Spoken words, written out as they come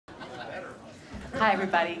Hi,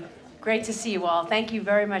 everybody. Great to see you all. Thank you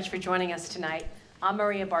very much for joining us tonight. I'm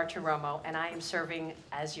Maria Bartiromo, and I am serving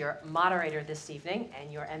as your moderator this evening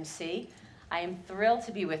and your MC. I am thrilled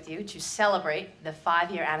to be with you to celebrate the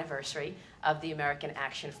 5-year anniversary of the American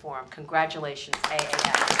Action Forum. Congratulations,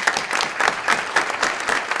 AAF.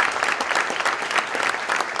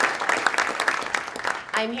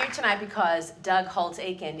 I'm here tonight because Doug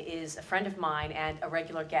Holtz-Aiken is a friend of mine and a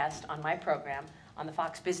regular guest on my program on the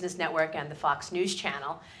Fox Business Network and the Fox News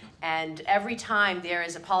Channel. And every time there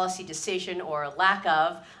is a policy decision or a lack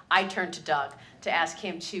of, I turn to Doug to ask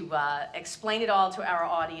him to explain it all to our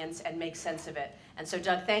audience and make sense of it. And so,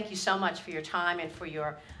 Doug, thank you so much for your time and for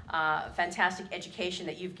your fantastic education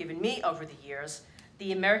that you've given me over the years.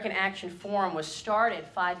 The American Action Forum was started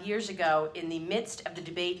 5 years ago in the midst of the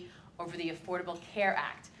debate over the Affordable Care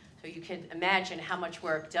Act. So you can imagine how much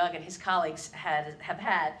work Doug and his colleagues have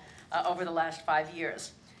had over the last 5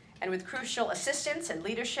 years. And with crucial assistance and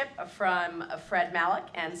leadership from Fred Malek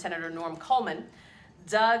and Senator Norm Coleman,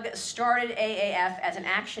 Doug started AAF as an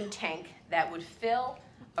action tank that would fill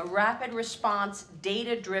a rapid response,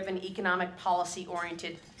 data-driven, economic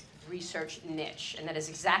policy-oriented research niche. And that is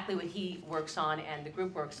exactly what he works on and the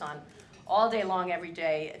group works on all day long, every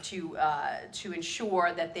day, to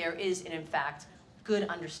ensure that there is, in fact, good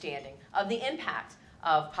understanding of the impact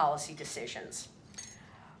of policy decisions.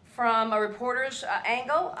 From a reporter's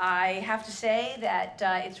angle, I have to say that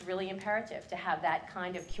it's really imperative to have that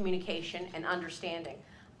kind of communication and understanding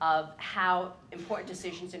of how important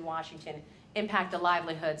decisions in Washington impact the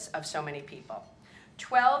livelihoods of so many people.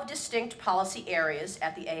 12 distinct policy areas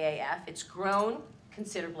at the AAF. It's grown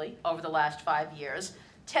considerably over the last 5 years,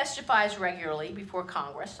 testifies regularly before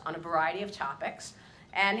Congress on a variety of topics,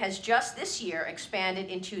 and has just this year expanded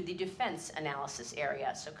into the defense analysis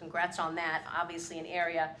area. So congrats on that. Obviously an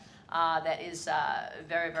area that is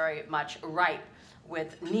very, very much ripe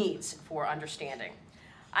with needs for understanding.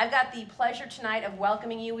 I've got the pleasure tonight of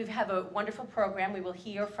welcoming you. We have a wonderful program. We will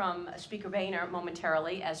hear from Speaker Boehner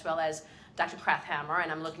momentarily, as well as Dr. Krafthammer,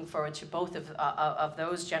 and I'm looking forward to both of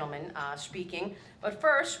those gentlemen speaking. But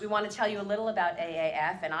first, we want to tell you a little about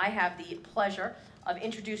AAF, and I have the pleasure of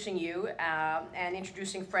introducing you and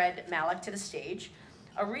introducing Fred Malek to the stage.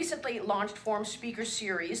 A recently launched forum speaker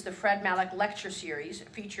series, the Fred Malek Lecture Series,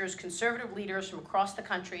 features conservative leaders from across the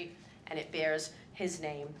country, and it bears his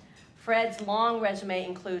name. Fred's long resume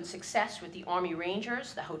includes success with the Army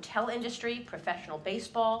Rangers, the hotel industry, professional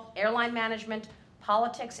baseball, airline management,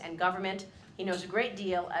 politics, and government. He knows a great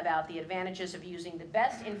deal about the advantages of using the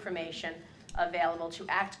best information available to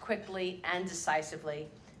act quickly and decisively,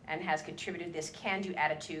 and has contributed this can-do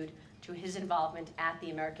attitude to his involvement at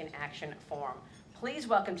the American Action Forum. Please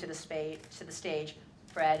welcome to the stage,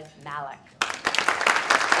 Fred Malek.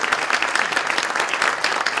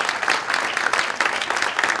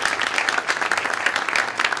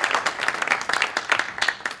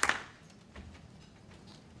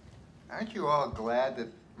 Aren't you all glad that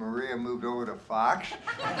Maria moved over to Fox?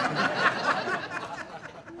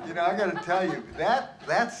 You know, I got to tell you,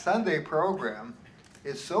 that Sunday program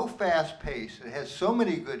is so fast-paced. It has so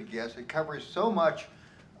many good guests. It covers so much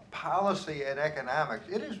policy and economics.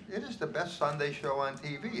 It is the best Sunday show on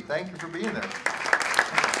TV. Thank you for being there.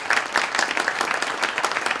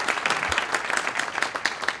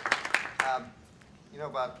 You know,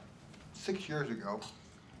 about 6 years ago,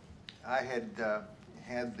 I had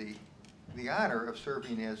had the honor of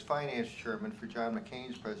serving as finance chairman for John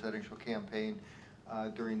McCain's presidential campaign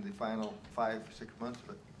during the final 5 or 6 months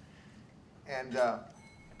of it. And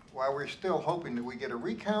while we're still hoping that we get a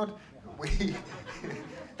recount, we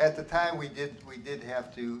at the time we did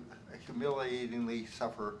have to humiliatingly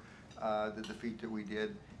suffer the defeat that we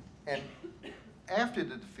did. And after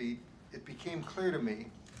the defeat, it became clear to me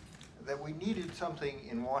that we needed something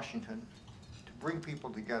in Washington to bring people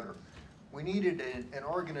together. We needed an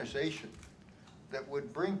organization that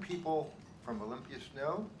would bring people from Olympia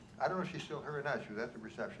Snow. I don't know if she's still here or not. She was at the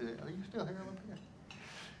reception. Are you still here, Olympia?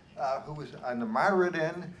 Who was on the moderate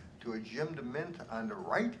end, to a Jim DeMint on the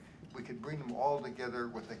right. We could bring them all together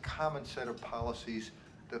with a common set of policies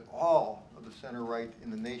that all of the center-right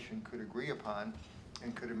in the nation could agree upon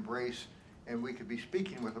and could embrace, and we could be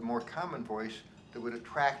speaking with a more common voice that would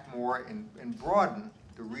attract more and broaden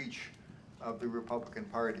the reach of the Republican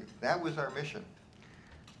Party. That was our mission.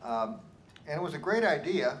 And it was a great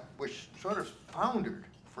idea, which sort of foundered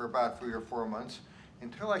for about 3 or 4 months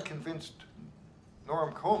until I convinced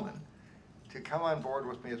Norm Coleman to come on board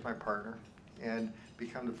with me as my partner and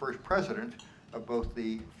become the first president of both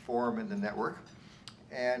the forum and the network,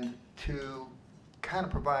 and to kind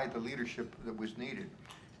of provide the leadership that was needed.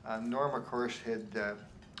 Norm, of course, had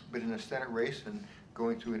been in a Senate race and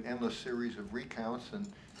going through an endless series of recounts and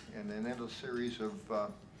an endless series of,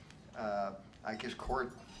 I guess,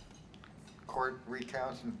 court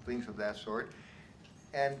recounts and things of that sort.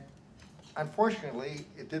 And unfortunately,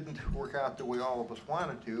 it didn't work out the way all of us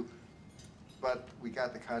wanted to, but we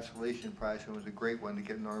got the consolation prize, and it was a great one to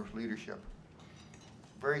get Norm's leadership.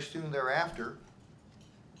 Very soon thereafter,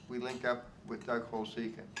 we linked up with Doug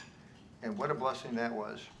Holtz-Eakin, and what a blessing that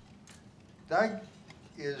was. Doug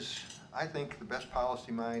is, I think, the best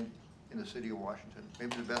policy mind in the city of Washington,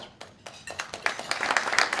 maybe the best.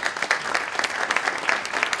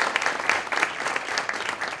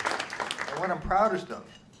 And what I'm proudest of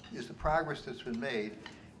is the progress that's been made,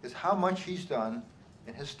 is how much he's done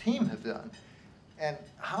and his team have done, and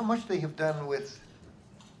how much they have done with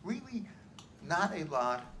really not a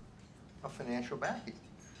lot of financial backing.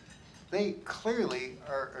 They clearly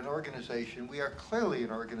are an organization, we are clearly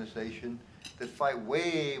an organization that fight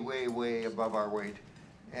way, way, way above our weight.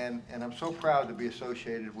 And I'm so proud to be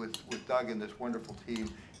associated with Doug and this wonderful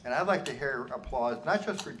team. And I'd like to hear applause, not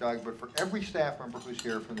just for Doug, but for every staff member who's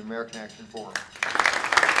here from the American Action Forum.